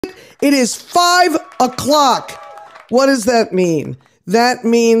It is 5 o'clock. What does that mean? That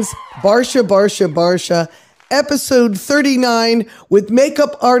means Barsha, episode 39 with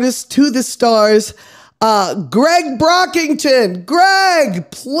makeup artist to the stars, Greg Brockington.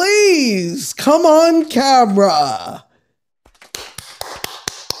 Greg, please come on camera.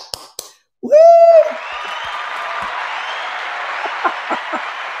 Woo!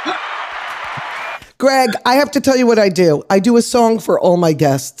 Greg, I have to tell you what I do. I do a song for all my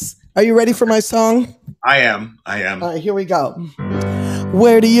guests. Are you ready for my song? I am. All right, here we go.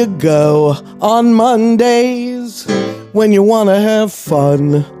 Where do you go on Mondays when you want to have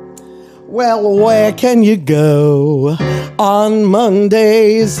fun? Well, where can you go on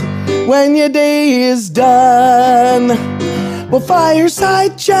Mondays when your day is done? Well,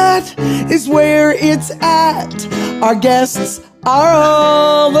 Fireside Chat is where it's at. Our guests are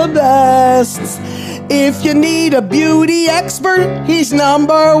all the best. If you need a beauty expert, he's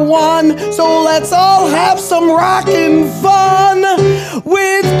number one. So let's all have some rockin' fun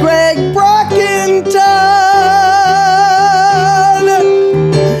with Greg Brockington.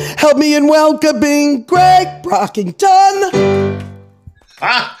 Help me in welcoming Greg Brockington.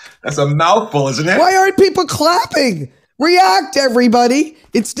 Ah, that's a mouthful, isn't it? Why aren't people clapping? React, everybody.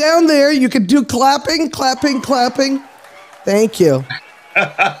 It's down there. You can do clapping. Thank you.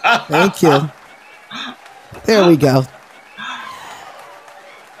 Thank you. There we go.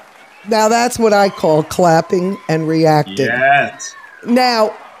 Now that's what I call clapping and reacting. Yes.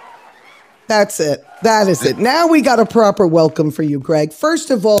 Now, that's it. That is it. Now we got a proper welcome for you, Greg.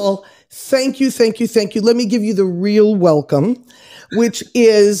 First of all, thank you. Let me give you the real welcome, which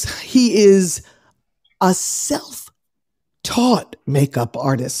is he is a self-taught makeup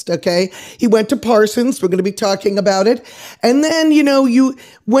artist, okay? He went to Parson's. We're going to be talking about it. And then, you know, you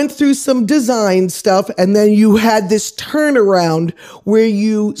went through some design stuff, and then you had this turnaround where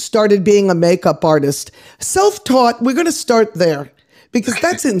you started being a makeup artist. Self-taught, we're going to start there because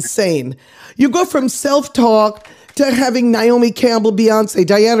that's insane. You go from self-taught to having Naomi Campbell, Beyonce,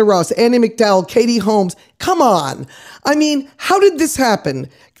 Diana Ross, Annie McDowell, Katie Holmes. Come on. I mean, how did this happen?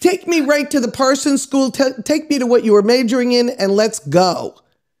 Take me right to the Parsons School. Take me to what you were majoring in, and let's go.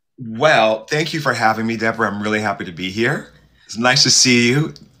 Well, thank you for having me, Deborah. I'm really happy to be here. It's nice to see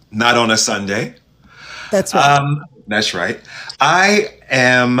you, not on a Sunday. That's right. That's right. I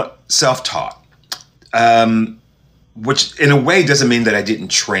am self-taught, which in a way doesn't mean that I didn't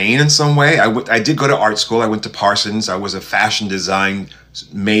train in some way. I did go to art school. I went to Parsons. I was a fashion design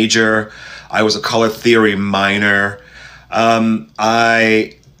major. I was a color theory minor. Color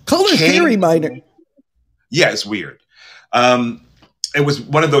theory minor. Yeah, it's weird. It was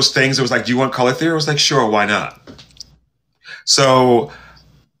one of those things. It was like, do you want color theory? I was like, sure, why not? So,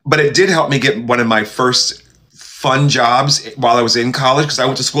 but it did help me get one of my first fun jobs while I was in college, because I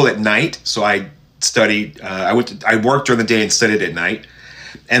went to school at night. So I studied, I worked during the day and studied at night.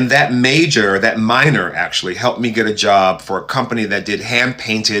 And that minor actually helped me get a job for a company that did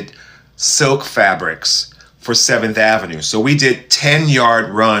hand-painted silk fabrics for 7th Avenue. So we did 10-yard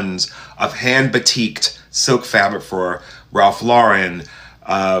runs of hand batiqued silk fabric for Ralph Lauren,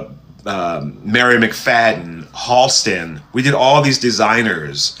 Mary McFadden, Halston. We did all these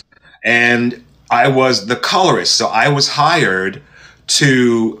designers. And I was the colorist. So I was hired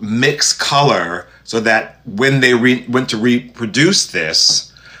to mix color so that when they went to reproduce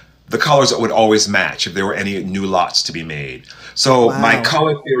this, the colors would always match if there were any new lots to be made. So wow. My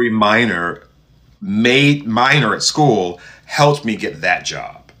color theory minor at school helped me get that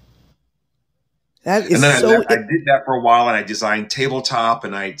job. That is and then so. I did that for a while, and I designed tabletop,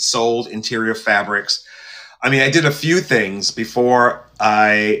 and I sold interior fabrics. I mean, I did a few things before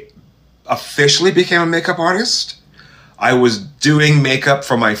I officially became a makeup artist. I was doing makeup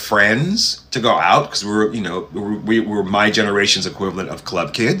for my friends to go out because we were my generation's equivalent of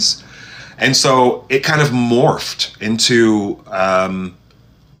club kids, and so it kind of morphed into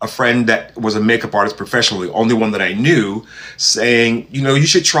a friend that was a makeup artist professionally, only one that I knew, saying, you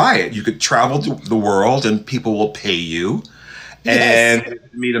should try it. You could travel to the world and people will pay you and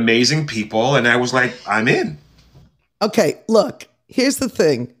meet amazing people. And I was like, I'm in. Okay, look, here's the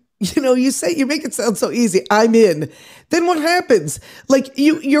thing. You make it sound so easy. I'm in. Then what happens? Like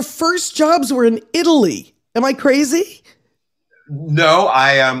your first jobs were in Italy. Am I crazy? No,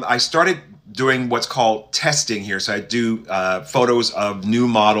 I started doing what's called testing here. So I do photos of new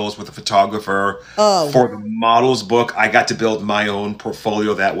models with a photographer for the models book. I got to build my own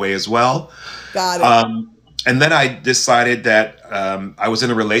portfolio that way as well. Got it. And then I decided that I was in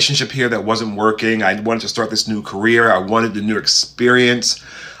a relationship here that wasn't working. I wanted to start this new career. I wanted the new experience.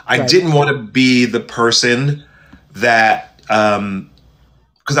 I didn't want to be the person that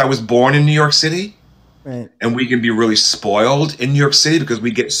because I was born in New York City, Right. and we can be really spoiled in New York City because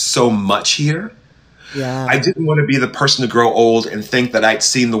we get so much here. Yeah. I didn't want to be the person to grow old and think that I'd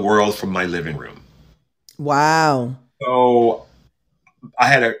seen the world from my living room. Wow. So I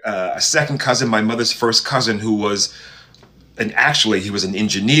had a second cousin, my mother's first cousin, who was, and actually he was an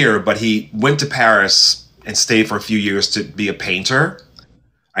engineer, but he went to Paris and stayed for a few years to be a painter.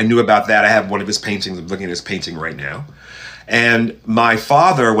 I knew about that. I have one of his paintings. I'm looking at his painting right now. And my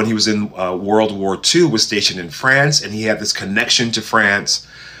father, when he was in World War II, was stationed in France, and he had this connection to France.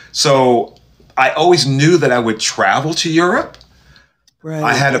 So I always knew that I would travel to Europe. Right.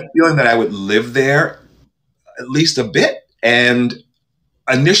 I had a feeling that I would live there at least a bit. And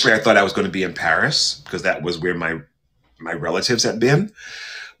initially I thought I was going to be in Paris because that was where my relatives had been.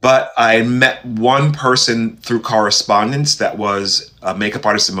 But I met one person through correspondence that was a makeup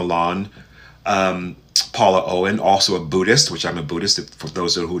artist in Milan, Paula Owen, also a Buddhist, which I'm a Buddhist, for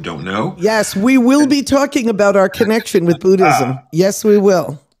those who don't know. Yes, we will be talking about our connection with Buddhism. Yes, we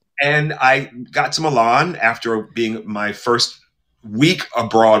will. And I got to Milan after being, my first week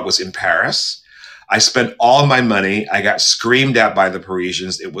abroad was in Paris. I spent all my money. I got screamed at by the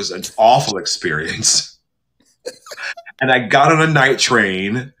Parisians. It was an awful experience. And I got on a night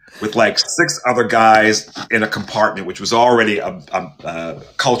train with like 6 other guys in a compartment, which was already a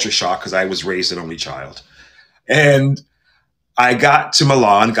culture shock because I was raised an only child. And I got to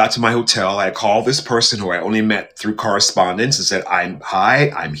Milan, got to my hotel. I called this person who I only met through correspondence and said, hi,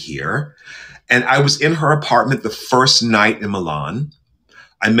 I'm here. And I was in her apartment the first night in Milan.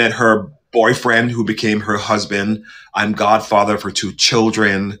 I met her boyfriend who became her husband. I'm godfather for 2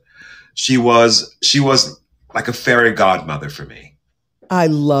 children. She was like a fairy godmother for me. I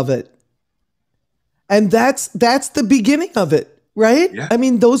love it. And that's the beginning of it, right? Yeah. I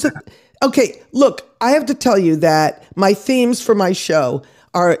mean, those are, okay, look, I have to tell you that my themes for my show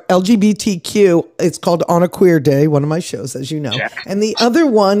are LGBTQ. It's called On a Queer Day, one of my shows, as you know. Check. And the other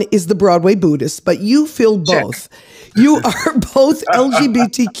one is the Broadway Buddhist, but you feel both. Check. You are both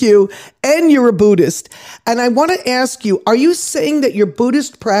LGBTQ and you're a Buddhist. And I want to ask you, are you saying that your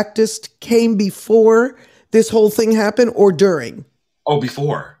Buddhist practice came before this whole thing happened or during? Oh,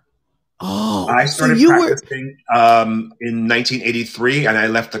 before. Oh, I started practicing in 1983, and I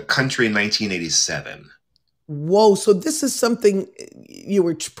left the country in 1987. Whoa! So this is something you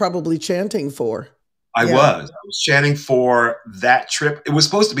were probably chanting for. I was chanting for that trip. It was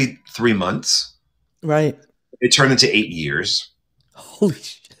supposed to be 3 months. Right. It turned into 8 years. Holy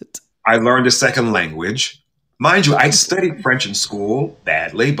shit! I learned a second language. Mind you, I'd studied French in school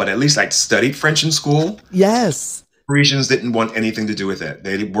badly, but at least I'd studied French in school. Yes. Parisians didn't want anything to do with it.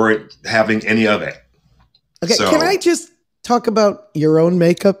 They weren't having any of it. Okay, so, can I just talk about your own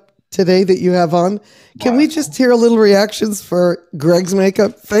makeup today that you have on? Can we just hear a little reactions for Gregg's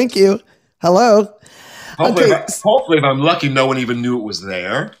makeup? Thank you. Hello. Hopefully, hopefully if I'm lucky, no one even knew it was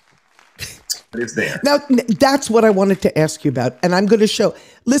there. But it's there. Now, that's what I wanted to ask you about. And I'm going to show.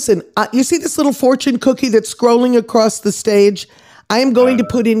 Listen, you see this little fortune cookie that's scrolling across the stage? I am going to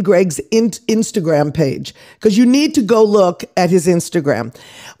put in Gregg's Instagram page because you need to go look at his Instagram.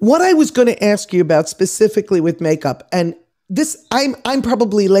 What I was going to ask you about specifically with makeup, and this, I'm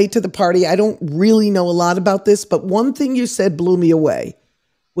probably late to the party. I don't really know a lot about this, but one thing you said blew me away,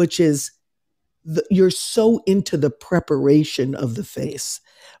 which is you're so into the preparation of the face,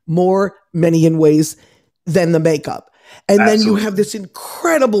 many in ways than the makeup. And Absolutely. Then you have this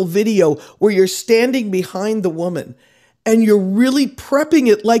incredible video where you're standing behind the woman and you're really prepping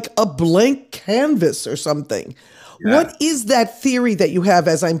it like a blank canvas or something. Yeah. What is that theory that you have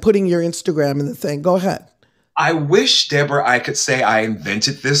as I'm putting your Instagram in the thing? Go ahead. I wish, Deborah, I could say I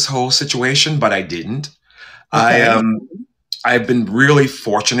invented this whole situation, but I didn't. Okay. I've been really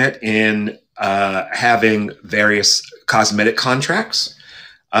fortunate in having various cosmetic contracts.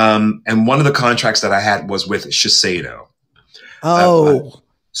 And one of the contracts that I had was with Shiseido. Oh.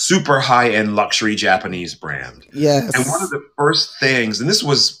 Super high-end luxury Japanese brand. Yes. And one of the first things, and this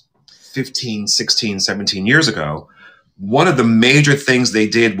was 15, 16, 17 years ago, one of the major things they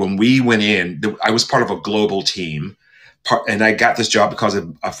did when we went in, I was part of a global team, and I got this job because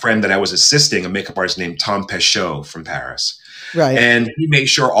of a friend that I was assisting, a makeup artist named Tom Pechot from Paris. Right. And he made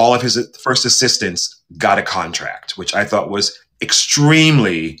sure all of his first assistants got a contract, which I thought was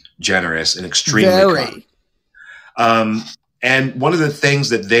extremely generous and extremely kind. And one of the things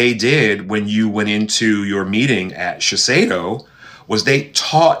that they did when you went into your meeting at Shiseido was they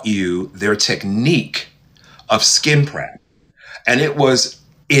taught you their technique of skin prep. And it was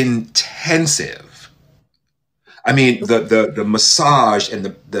intensive. I mean, the massage and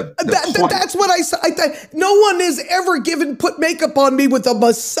that's what I said. No one has ever put makeup on me with a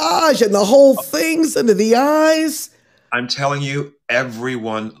massage and the whole things under the eyes. I'm telling you,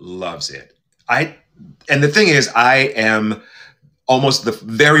 everyone loves it. And the thing is, I am almost the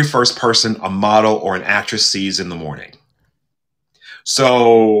very first person a model or an actress sees in the morning.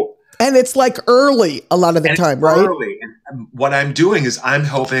 So, and it's like early a lot of the time, right? Early. And what I'm doing is I'm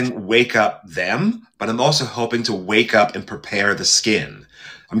helping wake up them, but I'm also helping to wake up and prepare the skin.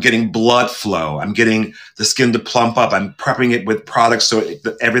 I'm getting blood flow. I'm getting the skin to plump up. I'm prepping it with products so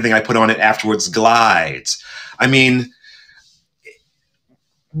everything I put on it afterwards glides. I mean,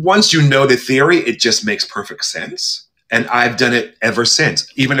 once you know the theory, it just makes perfect sense. And I've done it ever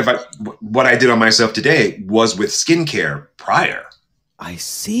since. Even if what I did on myself today was with skincare prior. I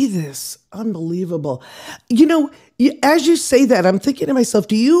see this. Unbelievable. You know, as you say that, I'm thinking to myself,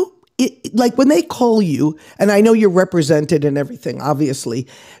 like when they call you, and I know you're represented and everything, obviously,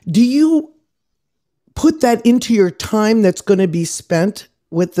 do you put that into your time that's going to be spent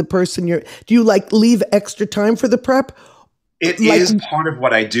with the person do you like leave extra time for the prep? It is part of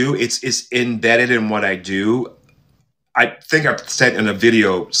what I do. It's embedded in what I do. I think I've said in a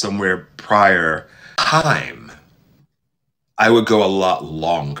video somewhere prior, I would go a lot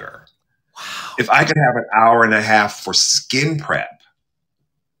longer. Wow. If I could have an hour and a half for skin prep,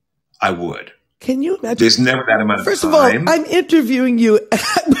 I would. Can you imagine? There's never that amount of time. First of all, I'm interviewing you.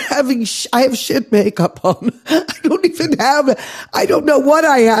 I have shit makeup on. I don't know what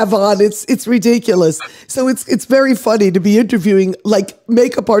I have on. It's ridiculous. So it's very funny to be interviewing like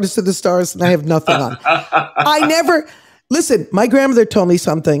makeup artists of the stars and I have nothing on. Listen, my grandmother told me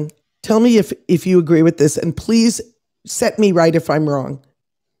something. Tell me if you agree with this and please set me right if I'm wrong.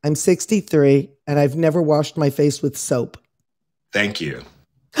 I'm 63 and I've never washed my face with soap. Thank you.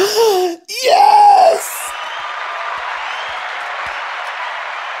 Yes!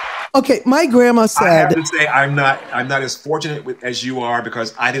 Okay, my grandma said... I have to say, I'm not as fortunate as you are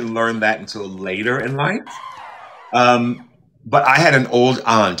because I didn't learn that until later in life. But I had an old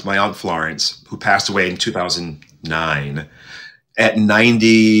aunt, my Aunt Florence, who passed away in 2009 at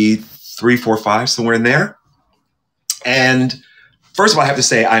 93, 4, 5, somewhere in there. And first of all, I have to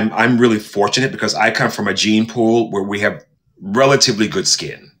say I'm really fortunate because I come from a gene pool where we have relatively good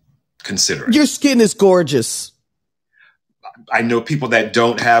skin, considering. Your skin is gorgeous. I know people that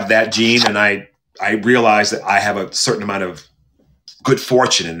don't have that gene, and I realize that I have a certain amount of good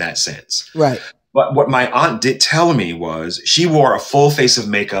fortune in that sense. Right. But what my aunt did tell me was she wore a full face of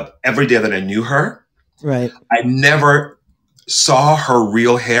makeup every day that I knew her. Right. I never saw her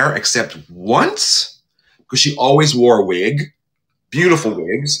real hair except once because she always wore a wig, beautiful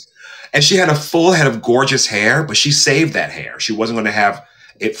wigs. And she had a full head of gorgeous hair, but she saved that hair. She wasn't going to have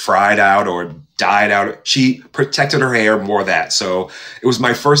it fried out or dyed out. She protected her hair more that. So it was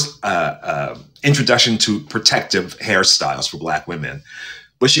my first introduction to protective hairstyles for Black women.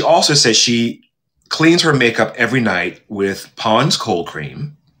 But she also said she cleans her makeup every night with Pond's cold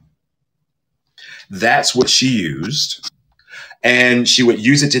cream. That's what she used. And she would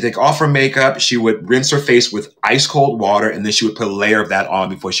use it to take off her makeup. She would rinse her face with ice cold water, and then she would put a layer of that on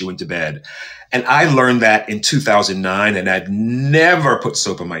before she went to bed. And I learned that in 2009, and I've never put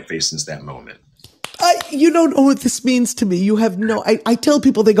soap on my face since that moment. You don't know what this means to me. You have no, I tell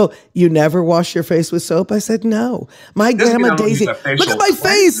people, they go, you never wash your face with soap? I said, no. My grandma Daisy, look at my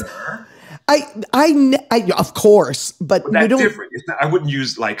face. Of course, but that's you don't. Different. I wouldn't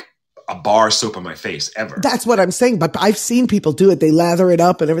use like a bar of soap on my face ever. That's what I'm saying. But I've seen people do it. They lather it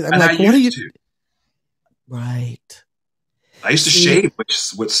up and everything. I'm like, what are you? Right. I used to shave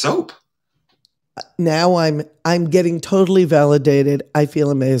with soap. Now I'm getting totally validated. I feel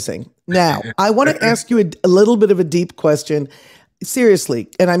amazing. Now, I want to ask you a little bit of a deep question. Seriously,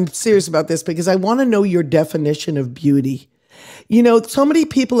 and I'm serious about this because I want to know your definition of beauty. You know, so many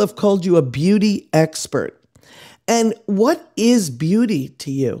people have called you a beauty expert. And what is beauty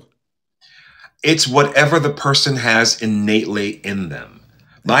to you? It's whatever the person has innately in them.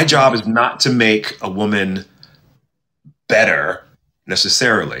 My job is not to make a woman better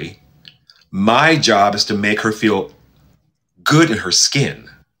necessarily. My job is to make her feel good in her skin,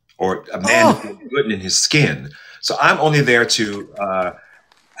 or a man feel good in his skin. So I'm only there to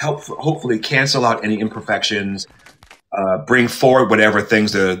help hopefully cancel out any imperfections, bring forward whatever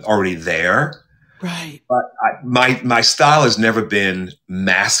things that are already there. Right. But my style has never been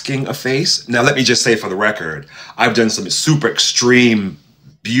masking a face. Now, let me just say for the record, I've done some super extreme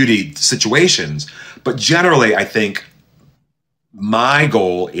beauty situations, but generally I think my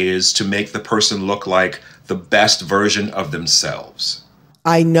goal is to make the person look like the best version of themselves.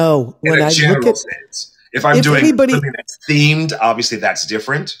 I know. In a general sense. If I'm if doing anybody, something that's themed, obviously that's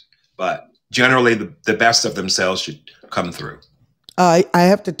different. But generally, the best of themselves should come through. I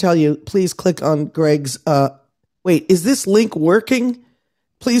have to tell you, please click on Greg's. Wait, is this link working?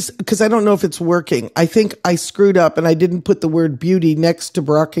 Please, because I don't know if it's working. I think I screwed up and I didn't put the word beauty next to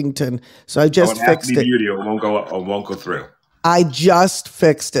Brockington, so I just fixed it. Beauty, or it won't go through. I just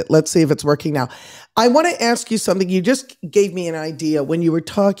fixed it. Let's see if it's working now. I want to ask you something. You just gave me an idea when you were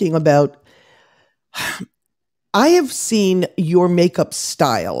talking about. I have seen your makeup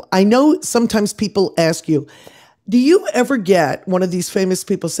style. I know sometimes people ask you, do you ever get one of these famous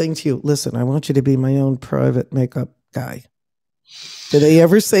people saying to you, listen, I want you to be my own private makeup guy? Do they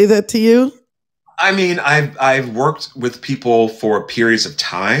ever say that to you? I mean, I've worked with people for periods of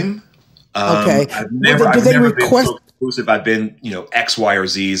time. Okay. I've never been so exclusive. I've been, X, Y, or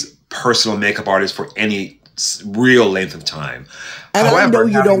Z's personal makeup artist for any real length of time. And however, I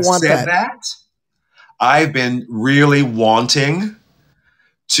know you don't want that. I've been really wanting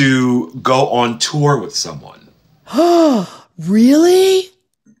to go on tour with someone. Oh, really?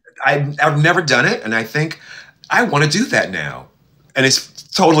 I've never done it, and I think I want to do that now. And it's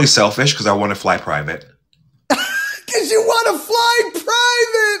totally selfish because I want to fly private. Because you want to fly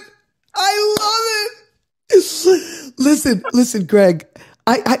private. I love it. Listen, Greg.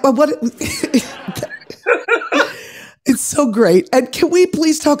 I want It's so great. And can we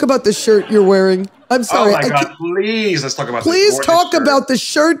please talk about the shirt you're wearing? I'm sorry. Oh my God, please. Let's talk about Please talk about the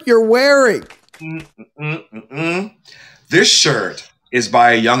shirt you're wearing. This shirt is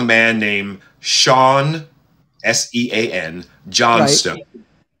by a young man named Sean, Sean, Johnstone. Right.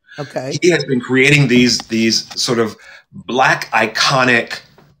 Okay. He has been creating these sort of Black iconic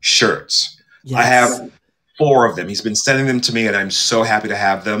shirts. Yes. I have 4 of them. He's been sending them to me, and I'm so happy to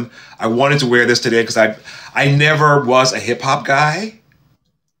have them. I wanted to wear this today because I never was a hip hop guy.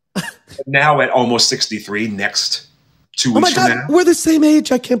 Now at almost 63, next 2 weeks from now. Oh my God, we're the same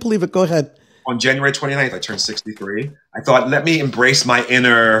age. I can't believe it. Go ahead. On January 29th, I turned 63. I thought, let me embrace my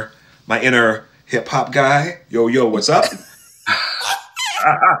inner hip hop guy. Yo, what's up?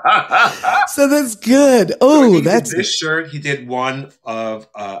 So that's good. Oh, that's this shirt. He did one of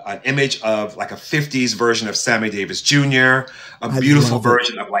an image of like a 50s version of Sammy Davis Jr., a beautiful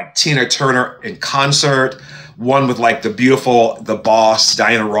version of like Tina Turner in concert, one with like the boss,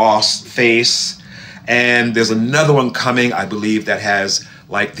 Diana Ross face. And there's another one coming, I believe, that has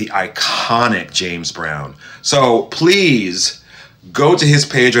like the iconic James Brown. So please go to his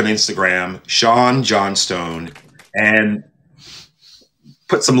page on Instagram, Sean Johnstone, and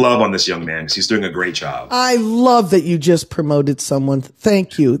put some love on this young man because he's doing a great job. I love that you just promoted someone.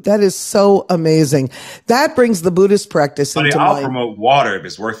 Thank you. That is so amazing. That brings the Buddhist practice into mind. I'll promote water if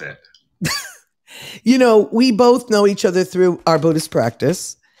it's worth it. We both know each other through our Buddhist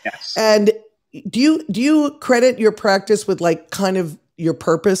practice. Yes. And do you credit your practice with like kind of your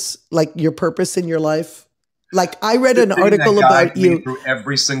purpose, like your purpose in your life? Like I read an article about you through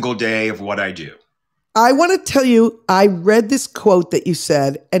every single day of what I do. I want to tell you, I read this quote that you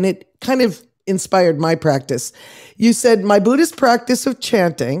said, and it kind of inspired my practice. You said, my Buddhist practice of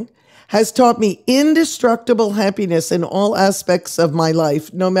chanting has taught me indestructible happiness in all aspects of my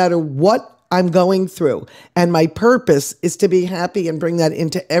life, no matter what I'm going through. And my purpose is to be happy and bring that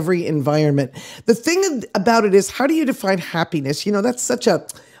into every environment. The thing about it is, how do you define happiness? That's such a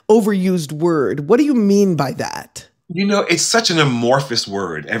overused word. What do you mean by that? It's such an amorphous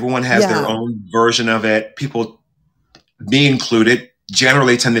word. Everyone has their own version of it. People, me included,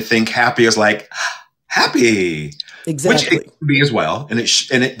 generally tend to think happy is like happy. Exactly. Which it can be as well. And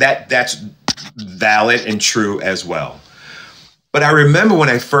that's valid and true as well. But I remember when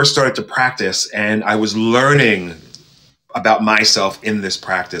I first started to practice and I was learning about myself in this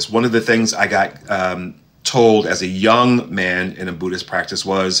practice, one of the things I got told as a young man in a Buddhist practice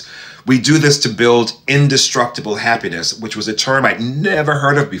was, we do this to build indestructible happiness, which was a term I'd never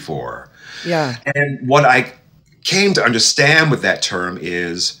heard of before. Yeah. And what I came to understand with that term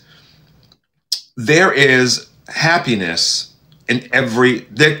is there is happiness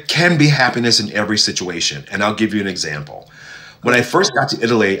there can be happiness in every situation. And I'll give you an example. When I first got to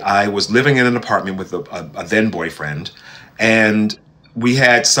Italy, I was living in an apartment with a then boyfriend, and we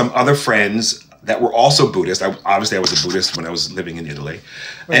had some other friends that were also Buddhist. Obviously, I was a Buddhist when I was living in Italy.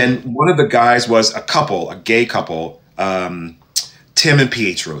 Right. And one of the guys was a gay couple, Tim and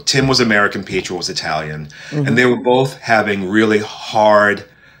Pietro. Tim was American, Pietro was Italian. Mm-hmm. And they were both having really hard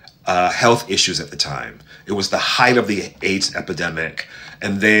health issues at the time. It was the height of the AIDS epidemic,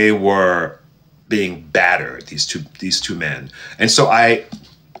 and they were being battered, these two men. And so I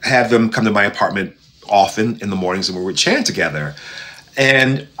had them come to my apartment often in the mornings, and we would chant together.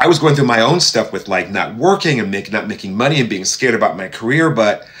 And I was going through my own stuff with like not working and not making money and being scared about my career.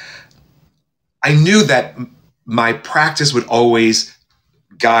 But I knew that my practice would always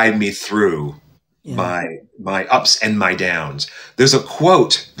guide me through my ups and my downs. There's a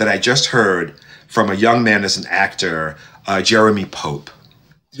quote that I just heard from a young man as an actor, Jeremy Pope.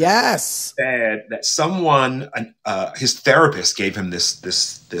 Yes. Said that someone, his therapist gave him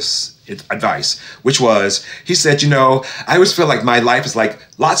this advice, which was, he said, you know, I always feel like my life is like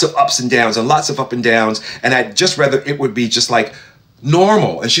lots of ups and downs and lots of up and downs, and I'd just rather it would be just like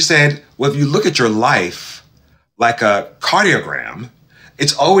normal. And she said, well, if you look at your life like a cardiogram,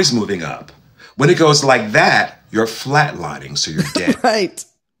 it's always moving up. When it goes like that, you're flatlining, so you're dead. Right.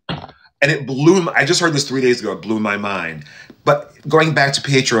 And it blew, I just heard this 3 days ago, it blew my mind. But going back to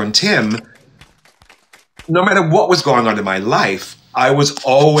Pietro and Tim, no matter what was going on in my life, I was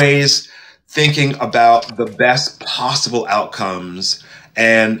always thinking about the best possible outcomes.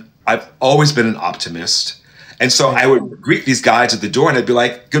 And I've always been an optimist. And so I would greet these guys at the door and I'd be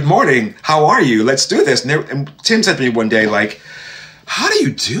like, good morning, how are you? Let's do this. And Tim said to me one day, like, how do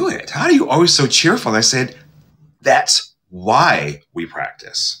you do it? How are you always so cheerful? And I said, that's why we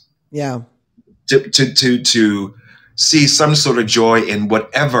practice. Yeah. To see some sort of joy in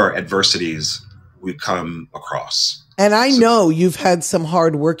whatever adversities we come across. And I know you've had some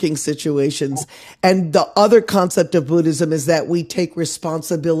hard working situations. And the other concept of Buddhism is that we take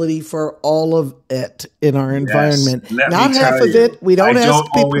responsibility for all of it in our environment. Not half of it. We don't ask people.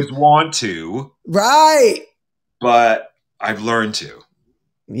 I don't always want to. Right. But I've learned to.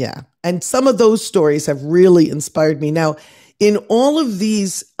 Yeah. And some of those stories have really inspired me. Now, in all of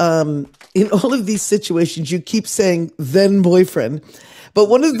these situations, you keep saying then boyfriend. But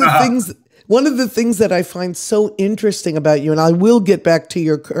one of the things that I find so interesting about you, and I will get back to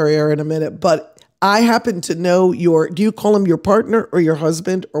your career in a minute, but I happen to know do you call him your partner or your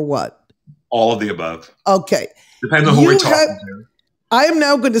husband or what? All of the above. Okay. Depends on who we're talking to. I am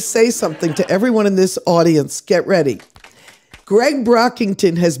now going to say something to everyone in this audience. Get ready. Gregg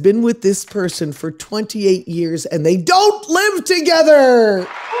Brockington has been with this person for 28 years and they don't live together.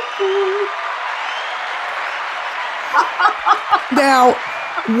 Now,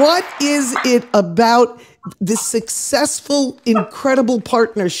 what is it about this successful, incredible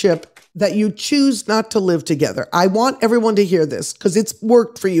partnership that you choose not to live together? I want everyone to hear this because it's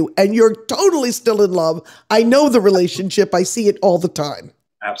worked for you and you're totally still in love. I know the relationship. I see it all the time.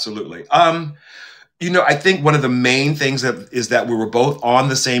 Absolutely. You know, I think one of the main things is that we were both on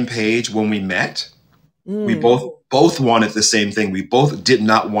the same page when we met. We both wanted the same thing. We both did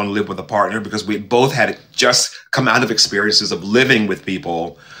not want to live with a partner because we both had just come out of experiences of living with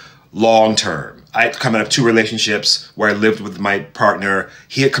people long term. I had come out of 2 relationships where I lived with my partner.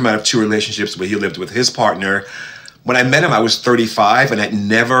 He had come out of 2 relationships where he lived with his partner. When I met him, I was 35 and I'd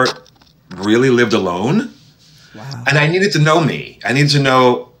never really lived alone. Wow. And I needed to know me. I needed to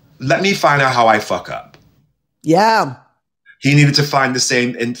know, let me find out how I fuck up. Yeah. He needed to find the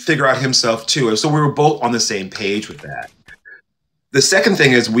same and figure out himself too. And so we were both on the same page with that. The second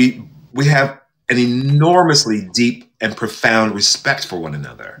thing is we have an enormously deep and profound respect for one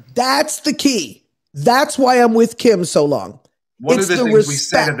another. That's the key. That's why I'm with Kim so long. One of the things we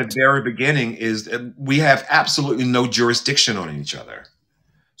said at the very beginning is that we have absolutely no jurisdiction on each other.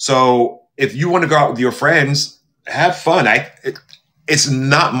 So if you want to go out with your friends, have fun. It's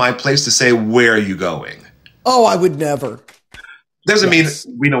not my place to say, where are you going? Oh, I would never. Doesn't mean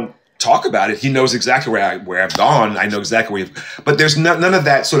we don't talk about it. He knows exactly where I've gone. I know exactly but there's none of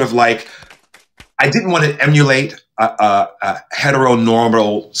that sort of like, I didn't want to emulate a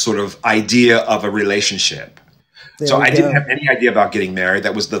heteronormal sort of idea of a relationship. So I didn't have any idea about getting married.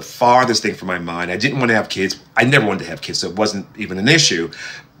 That was the farthest thing from my mind. I didn't want to have kids. I never wanted to have kids, so it wasn't even an issue.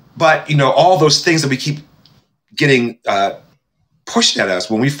 But, you know, all those things that we keep getting pushed at us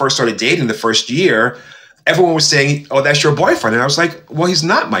when we first started dating the first year, everyone was saying, oh, that's your boyfriend. And I was like, well, he's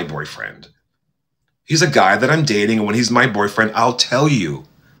not my boyfriend. He's a guy that I'm dating. And when he's my boyfriend, I'll tell you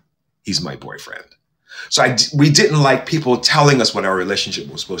he's my boyfriend. So we didn't like people telling us what our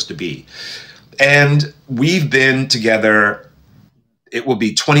relationship was supposed to be. And we've been together, it will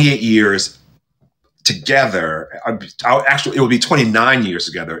be 28 years together. Actually, it will be 29 years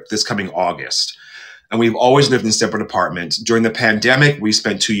together this coming August. And we've always lived in separate apartments. During the pandemic, we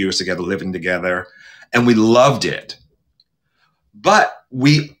spent 2 years together living together, and we loved it. But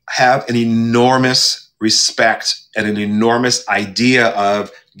we have an enormous respect and an enormous idea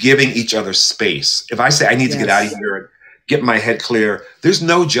of giving each other space. If I say I need to get out of here and get my head clear, there's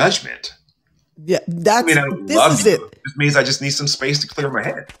no judgment. Yeah, this is it. It means I just need some space to clear my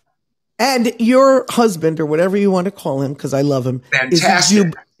head. And your husband, or whatever you want to call him, because I love him,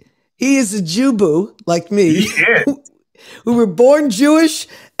 Fantastic. He is a Jew-boo, like me. He is. We were born Jewish,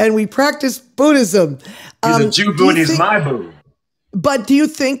 and we practice Buddhism. He's a Jew-boo, and he's my boo. But do you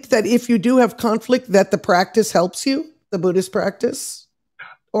think that if you do have conflict, that the practice helps you, the Buddhist practice?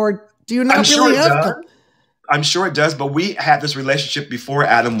 Or do you not really have? I'm sure it does, but we had this relationship before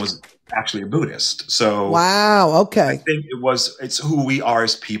Adam was actually a Buddhist. So wow, okay. I think it's who we are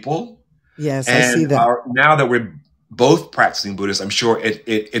as people. Yes, and I see that. Now that we're both practicing Buddhist, I'm sure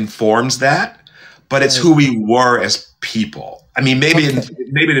it informs that, but it's who we were as people. I mean, maybe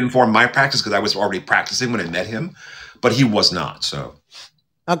it informed my practice because I was already practicing when I met him, but he was not. So,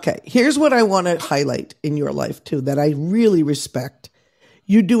 okay, here's what I want to highlight in your life too that I really respect.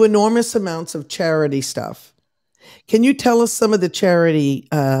 You do enormous amounts of charity stuff. Can you tell us some of the charity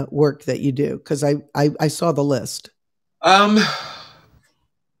work that you do? Because I saw the list.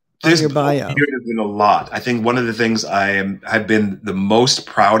 There's your bio. There's been a lot. I think one of the things have been the most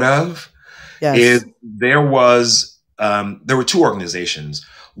proud of is there were two organizations.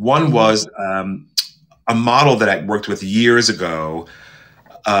 One was a model that I worked with years ago,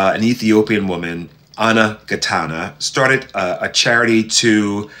 an Ethiopian woman, Anna Gatana, started a charity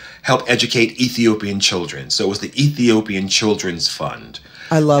to help educate Ethiopian children. So it was the Ethiopian Children's Fund.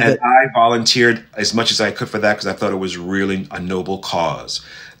 I love it. I volunteered as much as I could for that because I thought it was really a noble cause.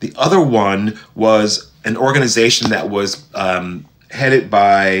 The other one was an organization that was headed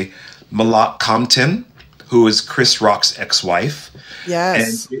by Malak Compton, who is Chris Rock's ex-wife.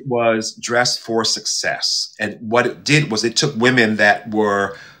 Yes. And it was Dress for Success. And what it did was it took women that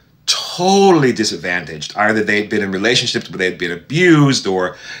were totally disadvantaged. Either they'd been in relationships where they'd been abused,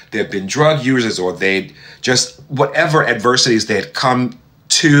 or they'd been drug users, or they'd just whatever adversities they had come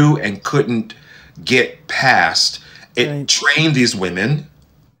to and couldn't get past. It trained these women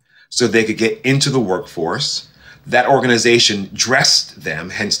so they could get into the workforce. That organization dressed them,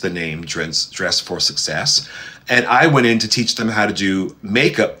 hence the name Dress for Success. And I went in to teach them how to do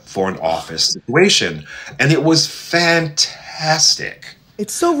makeup for an office situation. And it was fantastic.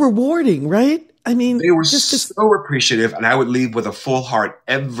 It's so rewarding, right? I mean, they were so appreciative, and I would leave with a full heart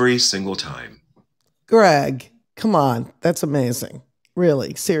every single time. Greg, come on. That's amazing.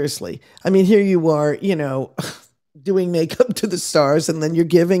 Really, seriously. I mean, here you are, doing makeup to the stars, and then you're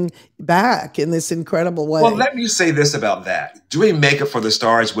giving back in this incredible way. Well, let me say this about that. Doing makeup for the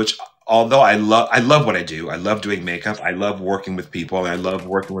stars, which although I love what I do. I love doing makeup. I love working with people, and I love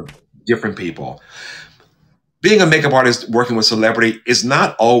working with different people. Being a makeup artist working with celebrity is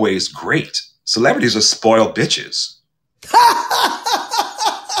not always great. Celebrities are spoiled bitches.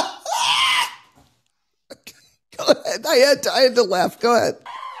 Go ahead. I had to laugh. Go ahead.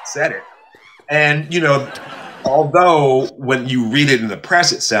 Said it. And, although when you read it in the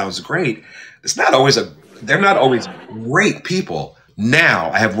press, it sounds great, they're not always great people.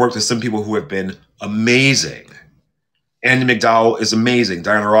 Now, I have worked with some people who have been amazing. Andie McDowell is amazing.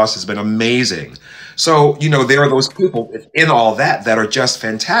 Diana Ross has been amazing. So, there are those people in all that are just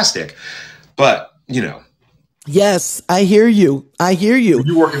fantastic. But, Yes, I hear you. I hear you. When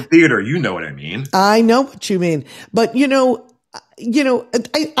you work in theater, you know what I mean. I know what you mean. But, I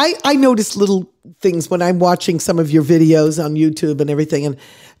notice little things when I'm watching some of your videos on YouTube and everything. And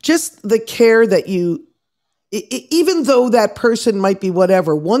just the care that even though that person might be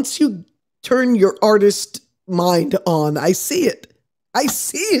whatever, once you turn your artist mind on, I see it. I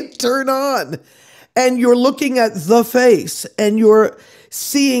see it turn on. And you're looking at the face and you're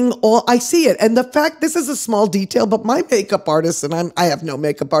seeing I see it. And the fact, this is a small detail, but my makeup artists, and I have no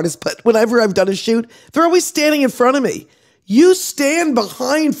makeup artist, but whenever I've done a shoot, they're always standing in front of me. You stand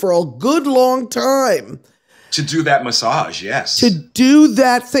behind for a good long time. To do that massage, yes. To do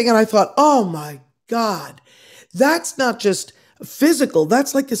that thing. And I thought, oh my God, that's not just physical.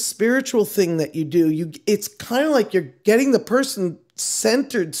 That's like a spiritual thing that you do. It's kind of like you're getting the person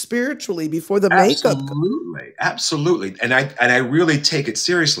centered spiritually before the makeup. Absolutely. And I really take it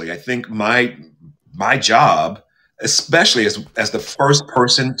seriously. I think my job, especially as the first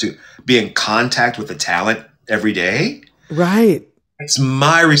person to be in contact with the talent every day, right? It's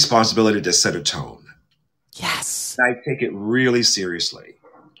my responsibility to set a tone. Yes. I take it really seriously.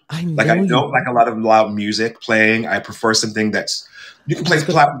 I know. I don't like a lot of loud music playing. I prefer something you can play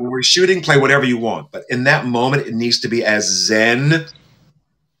when we're shooting, play whatever you want. But in that moment, it needs to be as zen,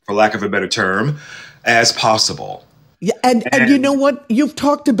 for lack of a better term, as possible. Yeah, and you know what? You've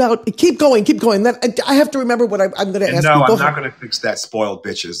talked about, keep going. That I have to remember what I'm going to ask you. No, I'm not going to fix that spoiled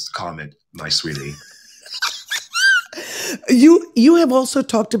bitches comment, my sweetie. You have also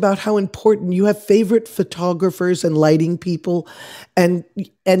talked about how important you have favorite photographers and lighting people, and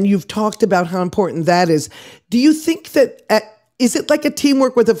you've talked about how important that is. Do you think that is it like a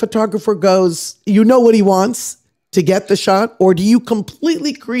teamwork where the photographer goes, you know what he wants to get the shot, or do you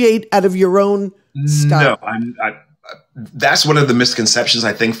completely create out of your own style? No, that's one of the misconceptions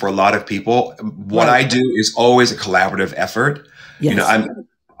I think for a lot of people. What Right. I do is always a collaborative effort. Yes. You know,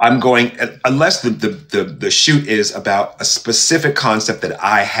 I'm going unless the shoot is about a specific concept that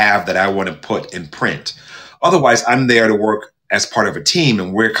I have that I want to put in print. Otherwise, I'm there to work as part of a team,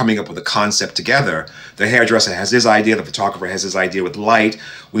 and we're coming up with a concept together. The hairdresser has his idea, the photographer has his idea with light.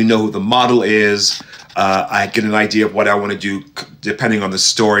 We know who the model is. I get an idea of what I want to do depending on the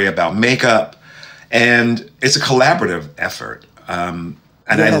story about makeup. And it's a collaborative effort. And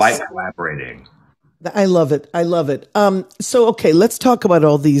Yes. I like collaborating. I love it. I love it. So, okay, let's talk about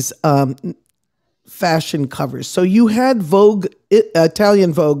all these fashion covers. So you had Vogue,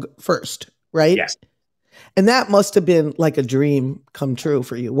 Italian Vogue first, right? Yes. And that must have been like a dream come true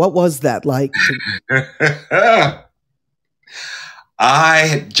for you. What was that like? I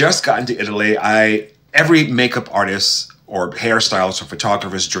had just gotten to Italy. Every makeup artist or hairstylist or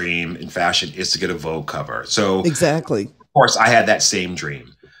photographer's dream in fashion is to get a Vogue cover. So Exactly. of course, I had that same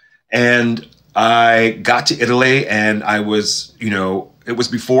dream. And I got to Italy, and I was, you know, it was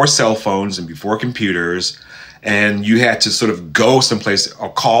before cell phones and before computers. And you had to sort of go someplace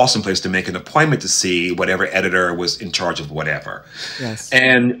or call someplace to make an appointment to see whatever editor was in charge of whatever. Yes.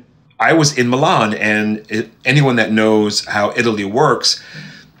 And I was in Milan, and anyone that knows how Italy works,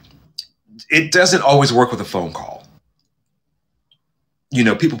 it doesn't always work with a phone call. You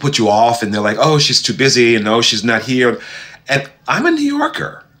know, people put you off and they're like, oh, she's too busy, and no, she's not here. And I'm a New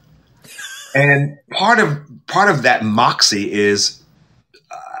Yorker. And part of that moxie is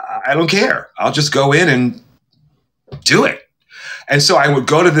I don't care. I'll just go in and do it. And so I would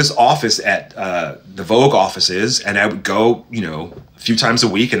go to this office at the Vogue offices, and I would go, you know, a few times a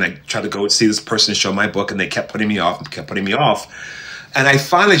week, and I try to go see this person and show my book, and they kept putting me off and kept putting me off. And I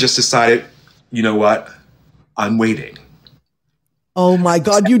finally just decided, you know what? I'm waiting. Oh my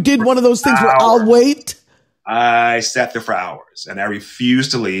God, you did one of those things where I'll wait. I sat there for hours, and I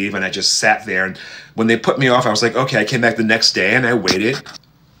refused to leave, and I just sat there. And when they put me off, I was like, okay, I came back the next day, and I waited.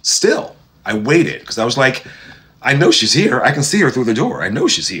 Still, I waited because I was like, I know she's here. I can see her through the door. I know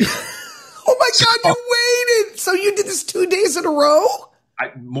she's here. Oh my God, you waited. So you did this 2 days in a row?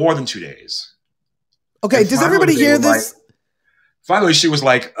 More than 2 days. Okay, does everybody hear this? Finally, she was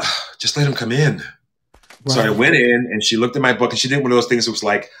like, just let him come in. Right. So I went in, and she looked at my book, and she did one of those things that was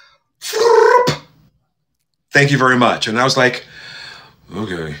like, thank you very much. And I was like,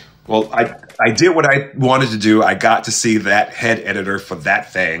 okay. Well, I did what I wanted to do. I got to see that head editor for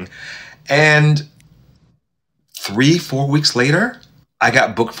that thing. And 3-4 weeks later, I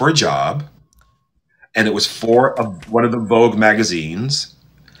got booked for a job. And it was for one of the Vogue magazines.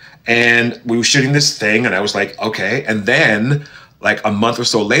 And we were shooting this thing, and I was like, okay. And then like a month or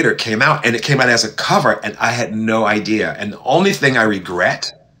so later, it came out, and it came out as a cover, and I had no idea. And the only thing I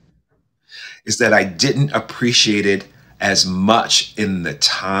regret is that I didn't appreciate it as much in the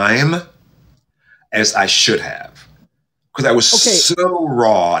time as I should have. Because I was so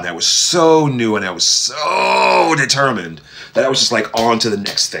raw, and I was so new, and I was so determined that I was just like on to the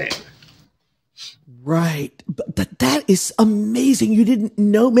next thing. Right. But that is amazing. You didn't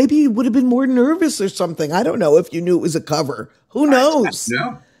know. Maybe you would have been more nervous or something. I don't know if you knew it was a cover. Who knows?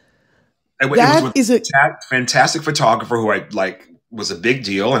 No. It was with a fantastic photographer who I like was a big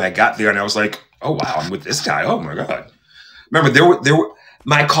deal. And I got there and I was like, oh, wow, I'm with this guy. Oh, my God. Remember,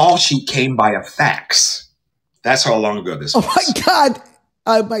 my call sheet came by a fax. That's how long ago this was. Oh, my God.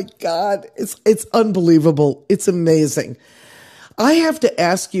 Oh, my God. It's unbelievable. It's amazing. I have to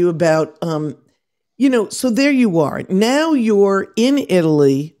ask you about, you know, so there you are. Now you're in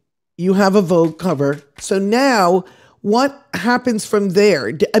Italy. You have a Vogue cover. So now what happens from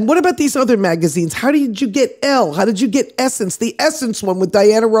there? And what about these other magazines? How did you get Elle? How did you get Essence? The Essence one with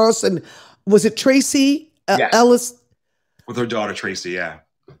Diana Ross and was it Tracy Ellis? With her daughter, Tracy, yeah.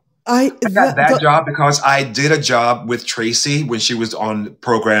 I got that job because I did a job with Tracy when she was on the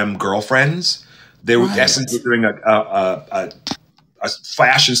program Girlfriends. They were Essence was doing a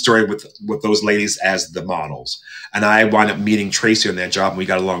fashion story with those ladies as the models. And I wound up meeting Tracy on that job, and we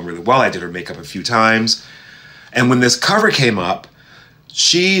got along really well. I did her makeup a few times. And when this cover came up,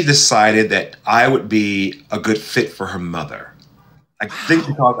 she decided that I would be a good fit for her mother. I think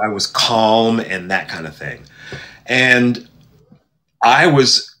because I was calm and that kind of thing. And I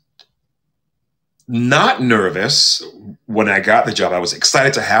was not nervous when I got the job. I was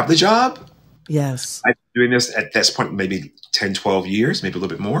excited to have the job. Yes. doing this at this point, maybe 10, 12 years, maybe a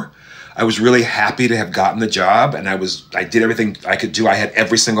little bit more. I was really happy to have gotten the job, and I did everything I could do. I had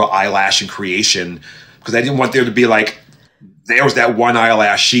every single eyelash in creation because I didn't want there to be like, there was that one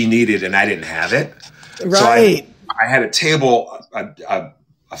eyelash she needed and I didn't have it. Right. So I had a table,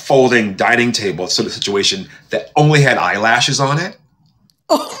 a folding dining table sort of situation that only had eyelashes on it.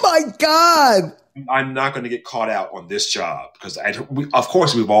 Oh my God. I'm not going to get caught out on this job because of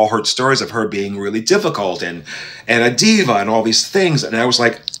course we've all heard stories of her being really difficult and a diva and all these things. And I was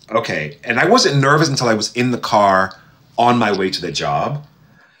like, okay. And I wasn't nervous until I was in the car on my way to the job.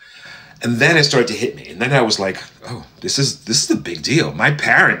 And then it started to hit me. And then I was like, oh, this is a big deal. My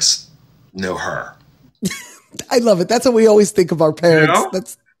parents know her. I love it. That's what we always think of our parents. You know?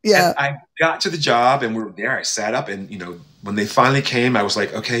 That's, yeah. And I got to the job and we were there. I sat up and, you know, when they finally came, I was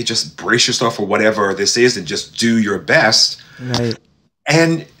like, okay, just brace yourself for whatever this is and just do your best. Right.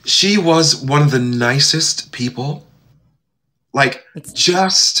 And she was one of the nicest people. Like,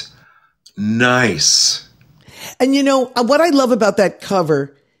 just nice. And you know, what I love about that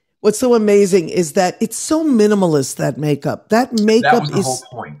cover, what's so amazing is that it's so minimalist, that makeup. That makeup was the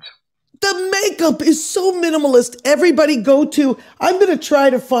whole point. The makeup is so minimalist. Everybody go to, I'm going to try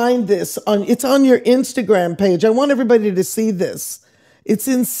to find this it's on your Instagram page. I want everybody to see this. It's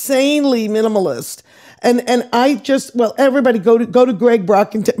insanely minimalist. And I just, well, everybody go to Gregg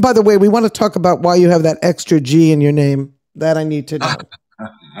Brockington. By the way, we want to talk about why you have that extra G in your name. That I need to know.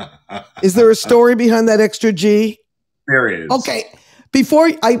 Is there a story behind that extra G? There is. Okay. Before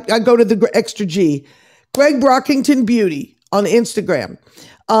I go to the extra G, Gregg Brockington Beauty on Instagram.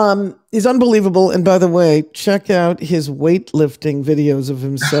 Is unbelievable. And by the way, check out his weightlifting videos of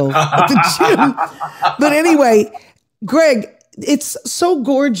himself at the gym. But anyway, Gregg, it's so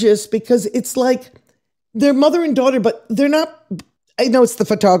gorgeous because it's like they're mother and daughter, but they're not. I know it's the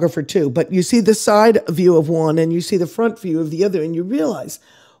photographer too, but you see the side view of one and you see the front view of the other and you realize,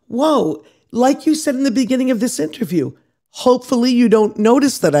 whoa, like you said in the beginning of this interview, hopefully you don't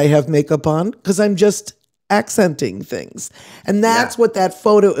notice that I have makeup on because I'm just accenting things. And that's what that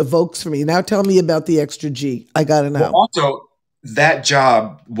photo evokes for me. Now tell me about the extra G. I got to know. Well, also, that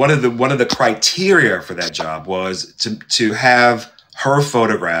job, one of the criteria for that job was to have her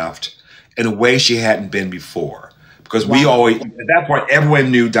photographed in a way she hadn't been before. Because we always, at that point, everyone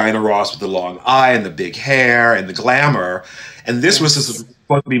knew Diana Ross with the long eye and the big hair and the glamour. And this was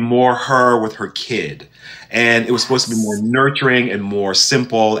supposed to be more her with her kid. And it was supposed to be more nurturing and more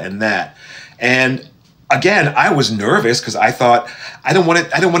simple and that. And again, I was nervous because I thought I don't want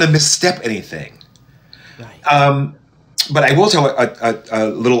to misstep anything. Right. But I will tell a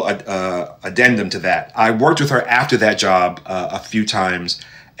little addendum to that. I worked with her after that job a few times,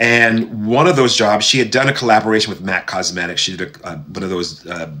 and one of those jobs, she had done a collaboration with MAC Cosmetics. She did one of those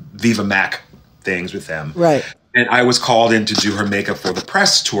Viva MAC things with them. Right. And I was called in to do her makeup for the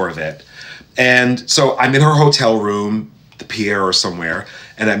press tour of it. And so I'm in her hotel room, the Pierre or somewhere,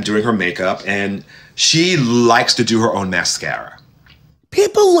 and I'm doing her makeup, and she likes to do her own mascara.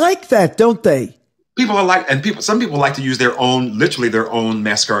 People like that, don't they? People are like, and some people like to use their own, literally their own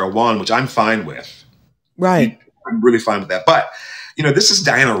mascara wand, which I'm fine with. Right. I'm really fine with that. But, you know, this is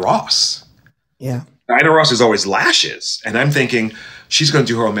Diana Ross. Yeah. Diana Ross is always lashes. And I'm thinking, she's going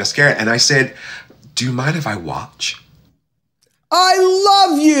to do her own mascara. And I said, do you mind if I watch? I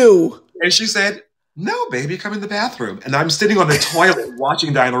love you. And she said, no, baby, come in the bathroom. And I'm sitting on the toilet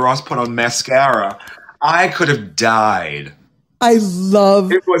watching Diana Ross put on mascara. I could have died. I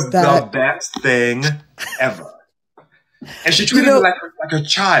love it. Was the best thing ever. And she treated me like a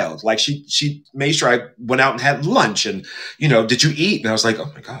child. Like she made sure I went out and had lunch and, you know, did you eat? And I was like,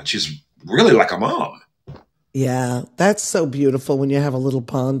 oh my God, she's really like a mom. Yeah, that's so beautiful when you have a little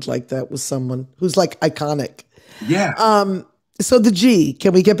bond like that with someone who's like iconic. Yeah. So the G,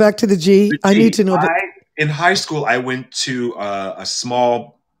 can we get back to the G? I need to know. In high school, I went to a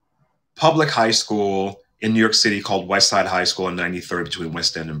small public high school in New York City called West Side High School on 93rd between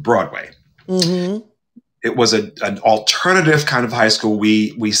West End and Broadway. Mm-hmm. It was an alternative kind of high school.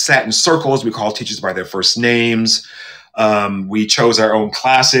 We sat in circles. We called teachers by their first names. We chose our own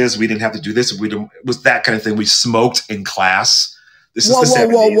classes. We didn't have to do this. It was that kind of thing. We smoked in class. This is the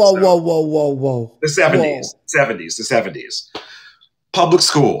 70s. Whoa. The 70s. Public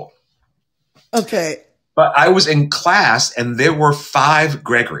school. Okay. But I was in class and there were 5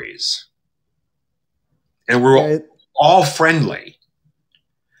 Greggorys. And we were all friendly.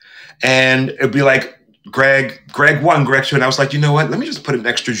 And it'd be like, Greg 1, Greg 2. And I was like, you know what? Let me just put an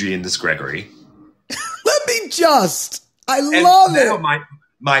extra G in this Gregory. I love it.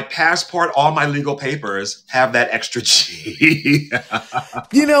 my passport, all my legal papers have that extra G.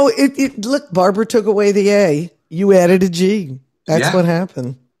 You know, look, Barbara took away the A. You added a G. That's what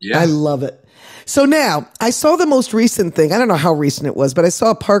happened. Yeah. I love it. So now I saw the most recent thing. I don't know how recent it was, but I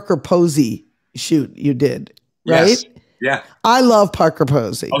saw a Parker Posey shoot you did, right? Yes. Yeah. I love Parker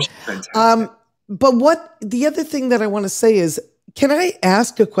Posey. Oh, fantastic. But the other thing that I want to say is, can I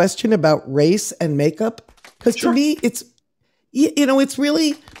ask a question about race and makeup? Because to me, it's, you know, it's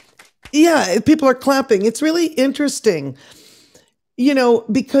really, people are clapping. It's really interesting, you know,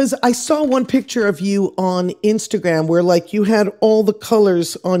 because I saw one picture of you on Instagram where like you had all the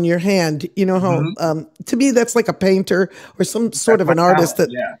colors on your hand. You know how, to me, that's like a painter or some sort of an artist that,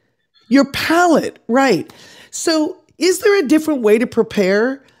 your palette, right. So is there a different way to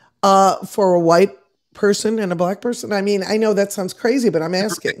prepare for a white person and a black person? I mean, I know that sounds crazy, but I'm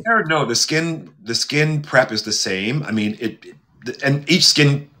asking. No, the skin prep is the same. I mean, and each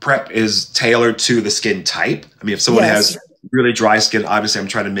skin prep is tailored to the skin type. I mean, if someone has really dry skin, obviously I'm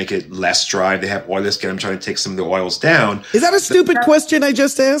trying to make it less dry. If they have oily skin, I'm trying to take some of the oils down. Is that a stupid question I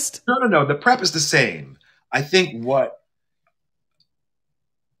just asked? No. The prep is the same. I think what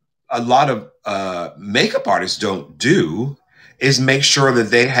a lot of makeup artists don't do is make sure that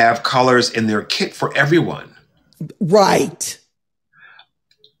they have colors in their kit for everyone. Right.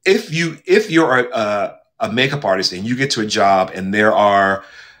 If you're a makeup artist and you get to a job and there are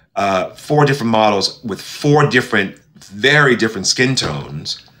 4 different models with 4 very different skin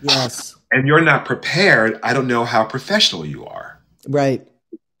tones. Yes. And you're not prepared, I don't know how professional you are. Right.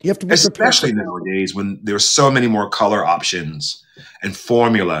 You have to be especially nowadays when there's so many more color options and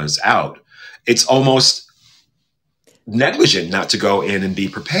formulas out. It's almost negligent not to go in and be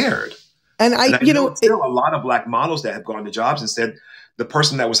prepared. And I you know, still a lot of black models that have gone to jobs and said the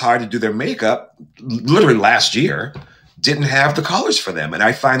person that was hired to do their makeup literally last year didn't have the colors for them. And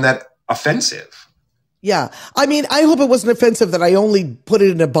I find that offensive. Yeah. I mean, I hope it wasn't offensive that I only put it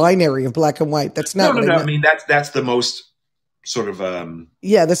in a binary of black and white. That's not No. I mean, that's the most sort of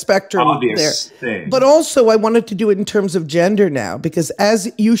the spectrum obvious there. Thing. But also I wanted to do it in terms of gender now, because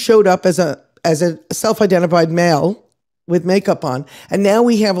as you showed up as a self-identified male with makeup on, and now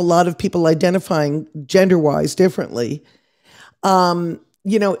we have a lot of people identifying gender-wise differently.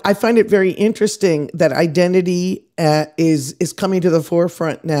 You know, I find it very interesting that identity is coming to the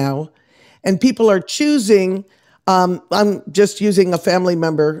forefront now, and people are choosing. I'm just using a family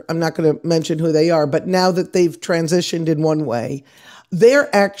member. I'm not going to mention who they are, but now that they've transitioned in one way, they're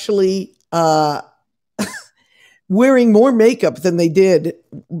actually wearing more makeup than they did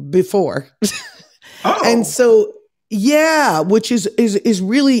before. And so, which is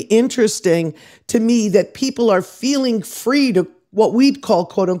really interesting to me, that people are feeling free to what we'd call,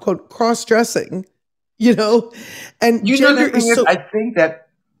 quote unquote, cross-dressing, you know, and you gender know, is so. I think that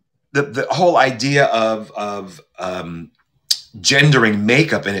the whole idea of gendering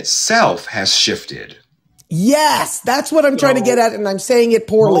makeup in itself has shifted. Yes, that's what I'm trying to get at, and I'm saying it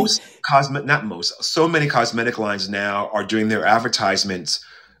poorly. So many cosmetic lines now are doing their advertisements,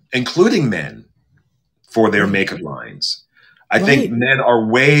 including men, for their makeup lines. I think men are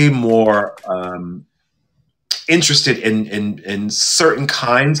way more interested in certain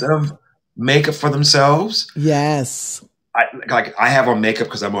kinds of makeup for themselves. Yes. I have on makeup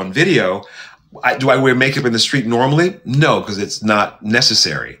because I'm on video. Do I wear makeup in the street normally? No, because it's not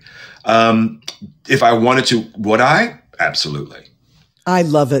necessary. If I wanted to, would I? Absolutely. I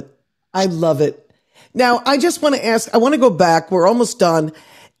love it. I love it. Now, I just want to ask, I want to go back. We're almost done.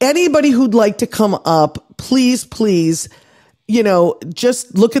 Anybody who'd like to come up, please, you know,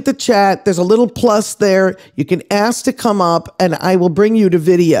 just look at the chat. There's a little plus there. You can ask to come up and I will bring you to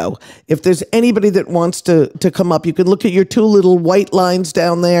video. If there's anybody that wants to come up, you can look at your 2 little white lines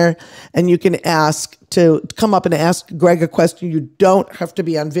down there and you can ask to come up and ask Greg a question. You don't have to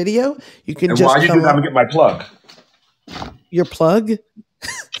be on video. You can just while you do that, I'm gonna get my plug. Your plug?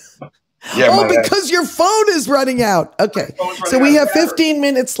 Yeah, because your phone is running out. Okay. So we have 15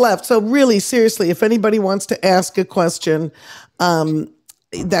 minutes left. So really, seriously, if anybody wants to ask a question,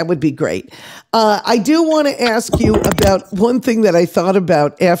 that would be great. I do want to ask you about one thing that I thought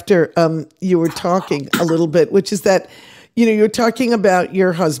about after you were talking a little bit, which is that, you know, you're talking about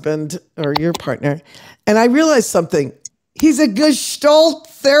your husband or your partner, and I realized something. He's a Gestalt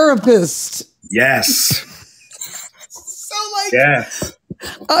therapist. Yes. So like, yes.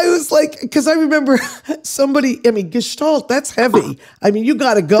 I was like, because I remember somebody, I mean, Gestalt, that's heavy. I mean, you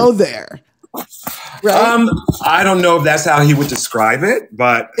got to go there. Right? I don't know if that's how he would describe it,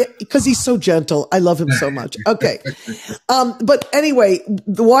 but because he's so gentle. I love him so much. Okay. But anyway,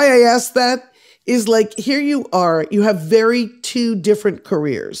 why I asked that is like, here you are, you have two different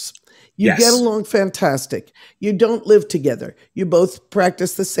careers. You Yes. get along fantastic. You don't live together. You both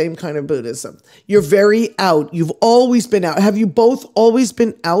practice the same kind of Buddhism. You're very out. You've always been out. Have you both always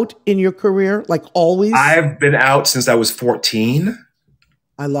been out in your career? Like always? I've been out since I was 14.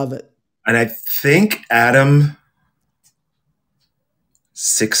 I love it. And I think Adam,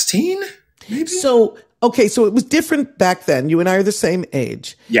 16, maybe? So, okay, so it was different back then. You and I are the same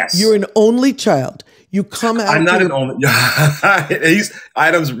age. Yes. You're an only child. You come out. I'm not an only.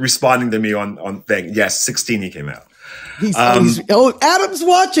 Adam's responding to me on thing. Yes, 16 he came out. Adam's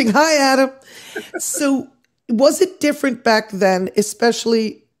watching. Hi, Adam. So was it different back then,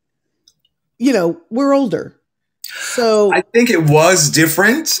 especially, we're older. So I think it was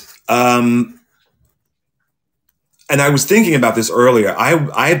different. And I was thinking about this earlier.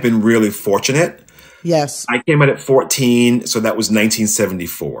 I have been really fortunate. Yes. I came out at 14, so that was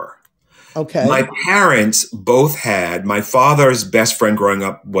 1974. Okay. My parents both had, my father's best friend growing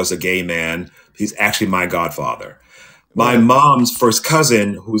up was a gay man. He's actually my godfather. My mom's first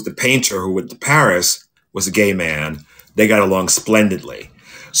cousin, who's the painter who went to Paris, was a gay man. They got along splendidly.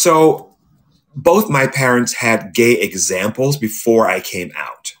 So both my parents had gay examples before I came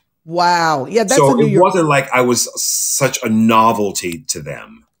out. Wow. Yeah, that's so it wasn't like I was such a novelty to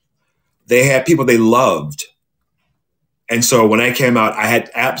them. They had people they loved. And so when I came out, I had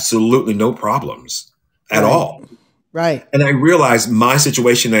absolutely no problems at all. Right. And I realized my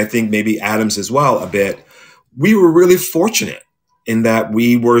situation, and I think maybe Adam's as well a bit, we were really fortunate in that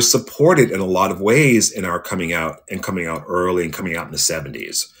we were supported in a lot of ways in our coming out and coming out early and coming out in the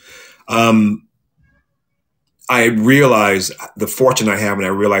 70s. I realized the fortune I have, and I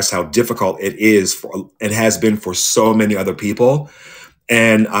realized how difficult it is for, and has been for so many other people.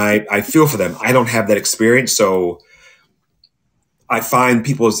 And I feel for them. I don't have that experience. So I find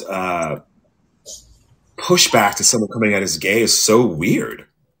people's pushback to someone coming out as gay is so weird.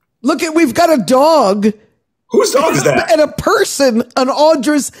 Look we've got a dog. Whose dog is that? And a person, an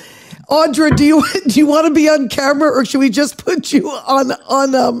Audra's. Audra, do you want to be on camera, or should we just put you on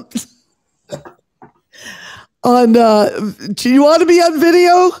do you want to be on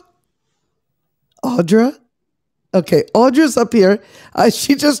video? Audra? Okay, Audra's up here.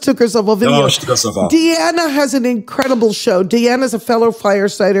 She just took herself off video. No, she took herself off. Deanna has an incredible show. Deanna's a fellow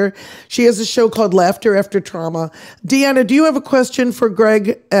firesider. She has a show called Laughter After Trauma. Deanna, do you have a question for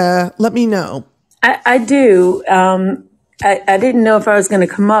Greg? Let me know. I do. I didn't know if I was going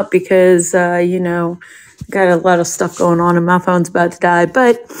to come up because, got a lot of stuff going on and my phone's about to die.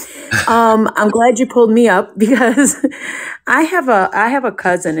 But I'm glad you pulled me up because I have a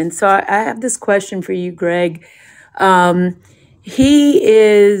cousin. And so I have this question for you, Greg. He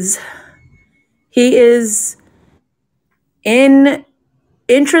is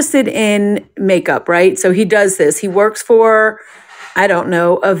interested in makeup, right? So he does this. He works for, I don't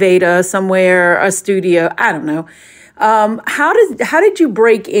know, Aveda somewhere, a studio. I don't know. How did you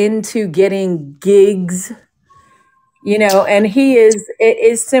break into getting gigs? And he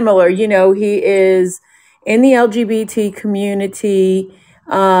is similar. He is in the LGBT community.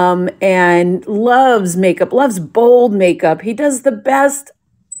 And loves makeup, loves bold makeup. He does the best.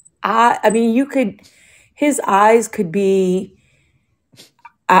 His eyes could be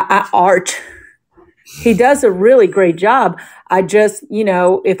art. He does a really great job. I just,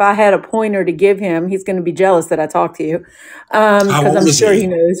 if I had a pointer to give him, he's going to be jealous that I talked to you. Because I'm sure he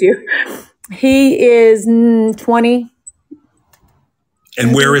knows you. He is 20.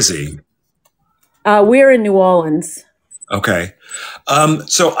 And where is he? We're in New Orleans. Okay.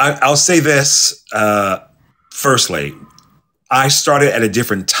 So I'll say this, firstly, I started at a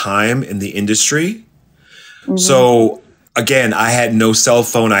different time in the industry. Mm-hmm. So again, I had no cell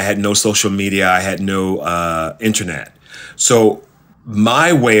phone. I had no social media. I had no internet. So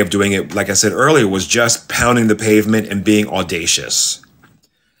my way of doing it, like I said earlier, was just pounding the pavement and being audacious.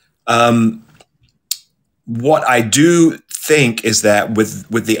 What I do think is that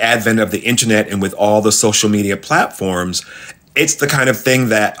with the advent of the internet and with all the social media platforms, it's the kind of thing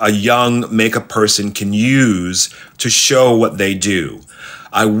that a young makeup person can use to show what they do.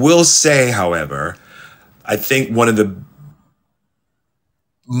 I will say, however, I think one of the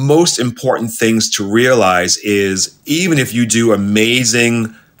most important things to realize is even if you do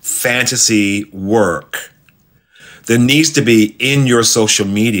amazing fantasy work, there needs to be in your social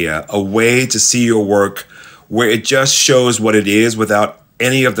media a way to see your work where it just shows what it is without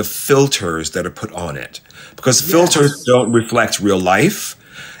any of the filters that are put on it. Because filters don't reflect real life.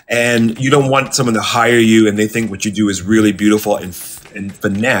 And you don't want someone to hire you and they think what you do is really beautiful and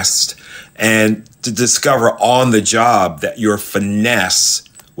finessed. And to discover on the job that your finesse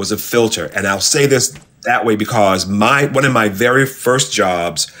was a filter. And I'll say this that way because one of my very first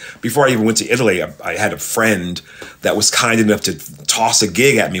jobs, before I even went to Italy, I had a friend that was kind enough to toss a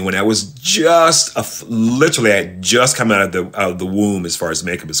gig at me when I was literally I had just come out of the womb as far as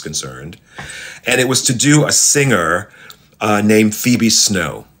makeup is concerned. And it was to do a singer named Phoebe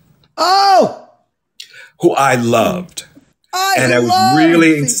Snow. Oh! Who I loved. I was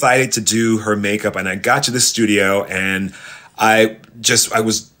really excited to do her makeup, and I got to the studio, and I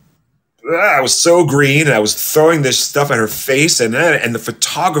was so green, and I was throwing this stuff at her face, and the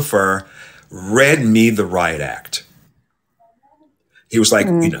photographer read me the riot act. He was like,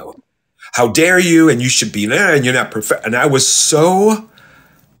 you know, how dare you, and you should be there, and you're not perfect. And I was so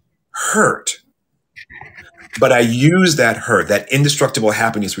hurt. But I used that hurt, that indestructible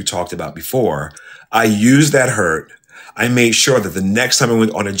happiness we talked about before. I used that hurt. I made sure that the next time I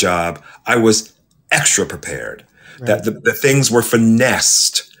went on a job, I was extra prepared, that the things were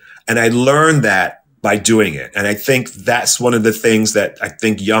finessed. And I learned that by doing it. And I think that's one of the things that I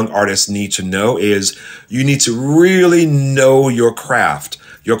think young artists need to know is you need to really know your craft.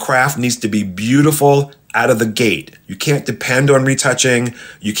 Your craft needs to be beautiful out of the gate. You can't depend on retouching.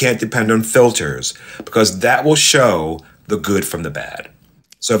 You can't depend on filters because that will show the good from the bad.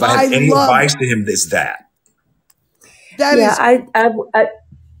 So if I have any advice to him, it's that.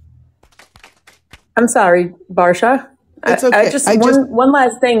 I'm sorry, Barsha. It's okay. One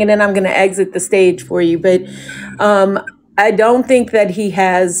last thing, and then I'm going to exit the stage for you. But I don't think that he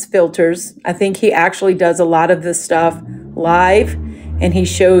has filters. I think he actually does a lot of this stuff live, and he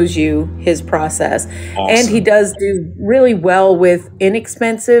shows you his process. Awesome. And he does do really well with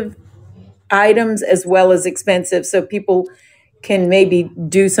inexpensive items as well as expensive, so people can maybe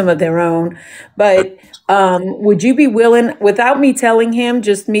do some of their own. But would you be willing, without me telling him,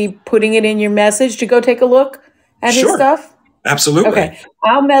 just me putting it in your message, to go take a look at his stuff? Absolutely. Okay.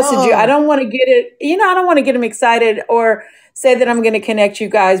 I'll message you. I don't want to get it, I don't want to get him excited or say that I'm going to connect you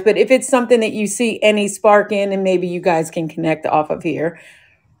guys. But if it's something that you see any spark in, and maybe you guys can connect off of here.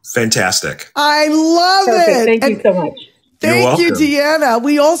 Fantastic. I love it. Thank you so much. Thank you, Deanna.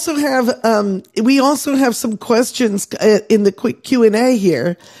 We also have some questions in the quick Q&A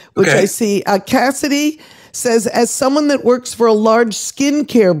here, which I see. Cassidy says, as someone that works for a large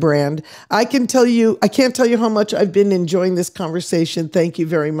skincare brand, I can't tell you how much I've been enjoying this conversation. Thank you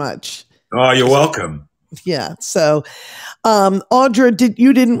very much. Oh, you're welcome. Yeah. So, Audra,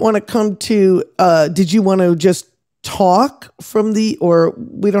 you didn't want to come to, did you want to just talk or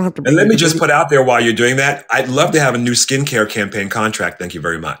we don't have to. And let me just put out there while you're doing that, I'd love to have a new skincare campaign contract. Thank you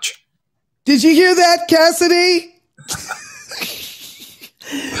very much. You hear that, Cassidy?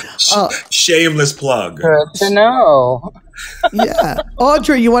 Shameless plug. Good to know. Yeah.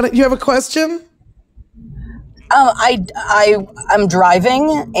 Audrey, you have a question? I'm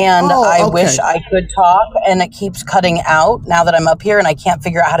driving and I wish I could talk, and it keeps cutting out now that I'm up here and I can't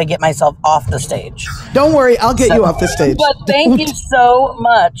figure out how to get myself off the stage. Don't worry, I'll get you off the stage. But thank you so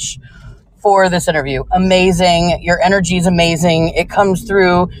much for this interview. Amazing. Your energy is amazing. It comes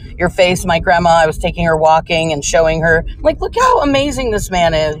through your face. My grandma, I was taking her walking and showing her, like, look how amazing this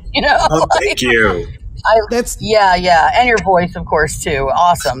man is. Oh, thank you. Yeah. And your voice, of course, too.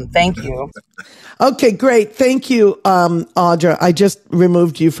 Awesome. Thank you. Okay, great. Thank you, Audra. I just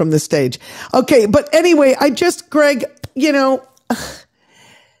removed you from the stage. Okay, but anyway, Greg,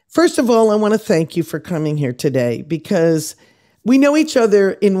 first of all, I want to thank you for coming here today because we know each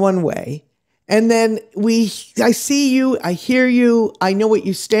other in one way. And then I see you, I hear you, I know what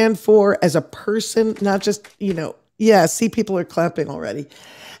you stand for as a person, not just, see, people are clapping already.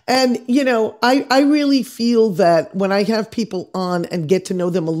 And, I really feel that when I have people on and get to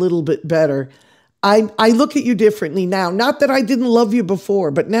know them a little bit better, I look at you differently now. Not that I didn't love you before,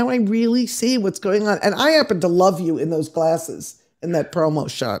 but now I really see what's going on. And I happen to love you in those glasses in that promo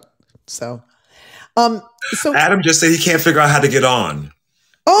shot. So Adam just said he can't figure out how to get on.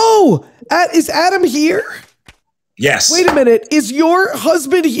 Oh, is Adam here? Yes. Wait a minute. Is your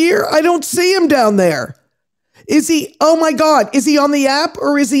husband here? I don't see him down there. Is he? Oh my God. Is he on the app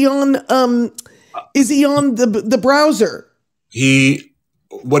or is he on the browser?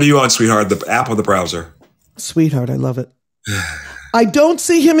 What are you on, sweetheart? The app or the browser? Sweetheart, I love it. I don't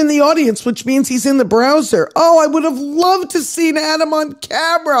see him in the audience, which means he's in the browser. Oh, I would have loved to seen Adam on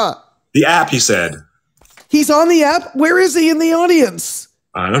camera. The app, he said. He's on the app? Where is he in the audience?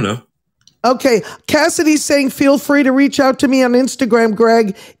 I don't know. Okay. Cassidy's saying, feel free to reach out to me on Instagram,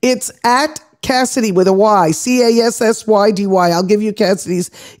 Greg. It's at Cassidy with a Y, CASSYDY. I'll give you Cassidy's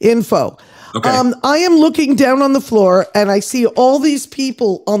info. Okay. I am looking down on the floor and I see all these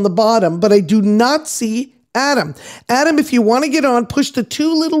people on the bottom, but I do not see Adam. Adam, if you want to get on, push the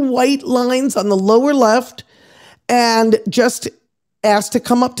 2 little white lines on the lower left and just ask to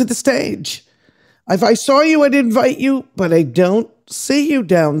come up to the stage. If I saw you, I'd invite you, but I don't see you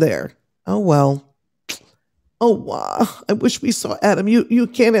down there. Oh, well. Oh, wow. I wish we saw Adam. You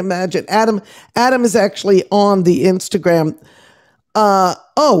can't imagine. Adam is actually on the Instagram.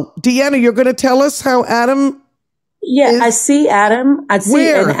 Deanna, you're going to tell us how Adam I see Adam. I see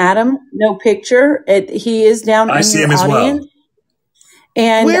Where? an Adam, no picture. He is down in see the him as well. audience.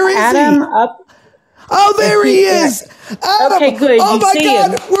 And Where is Adam he? up. Oh, there he is. Adam. Okay, good. Oh, You my see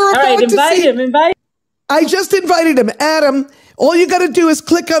God. him. We're All about right, to invite see him. Invite. I just invited him. Adam, all you got to do is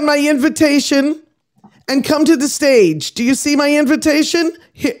click on my invitation and come to the stage. Do you see my invitation?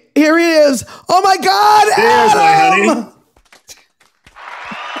 Here he is. Oh, my God, There's my Adam. honey.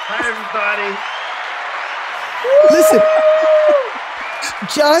 Hi, everybody. Listen,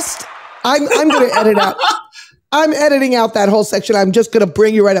 I'm going to edit out. I'm editing out that whole section. I'm just going to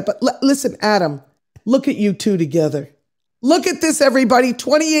bring you right up. But listen, Adam, look at you two together. Look at this, everybody.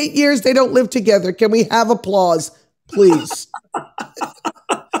 28 years they don't live together. Can we have applause, please?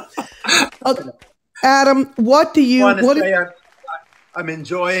 Okay. Adam, what do you... I'm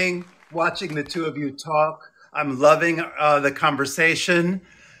enjoying watching the two of you talk. I'm loving the conversation.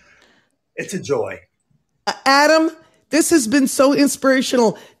 It's a joy. Adam, this has been so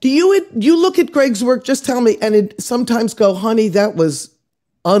inspirational. Do you look at Gregg's work, just tell me, and it sometimes go, honey, that was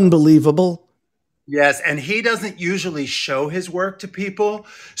unbelievable? Yes, and he doesn't usually show his work to people.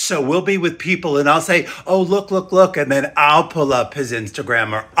 So we'll be with people and I'll say, oh, look. And then I'll pull up his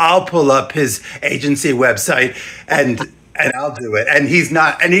Instagram or I'll pull up his agency website and I'll do it. And he's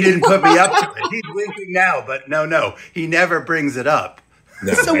not, and he didn't put me up to it. He's winking now, but no, he never brings it up.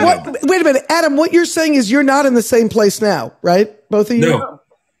 No, So wait a minute, Adam, what you're saying is you're not in the same place now, right? Both of you? No.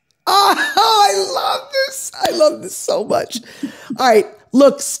 Oh, I love this. I love this so much. All right.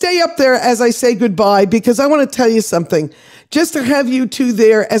 Look, stay up there as I say goodbye, because I want to tell you something. Just to have you two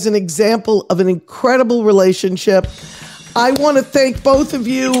there as an example of an incredible relationship. I want to thank both of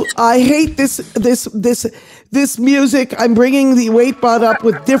you. I hate this music. I'm bringing the weight bot up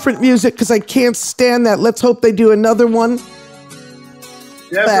with different music because I can't stand that. Let's hope they do another one.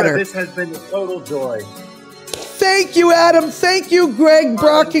 Deborah, this has been a total joy. Thank you, Adam. Thank you, Gregg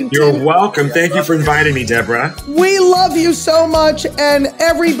Brockington. You're welcome. Thank you for inviting me, Deborah. We love you so much. And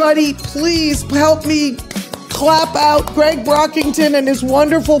everybody, please help me clap out Gregg Brockington and his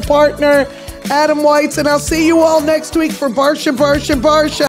wonderful partner, Adam Weitz. And I'll see you all next week for Barsha.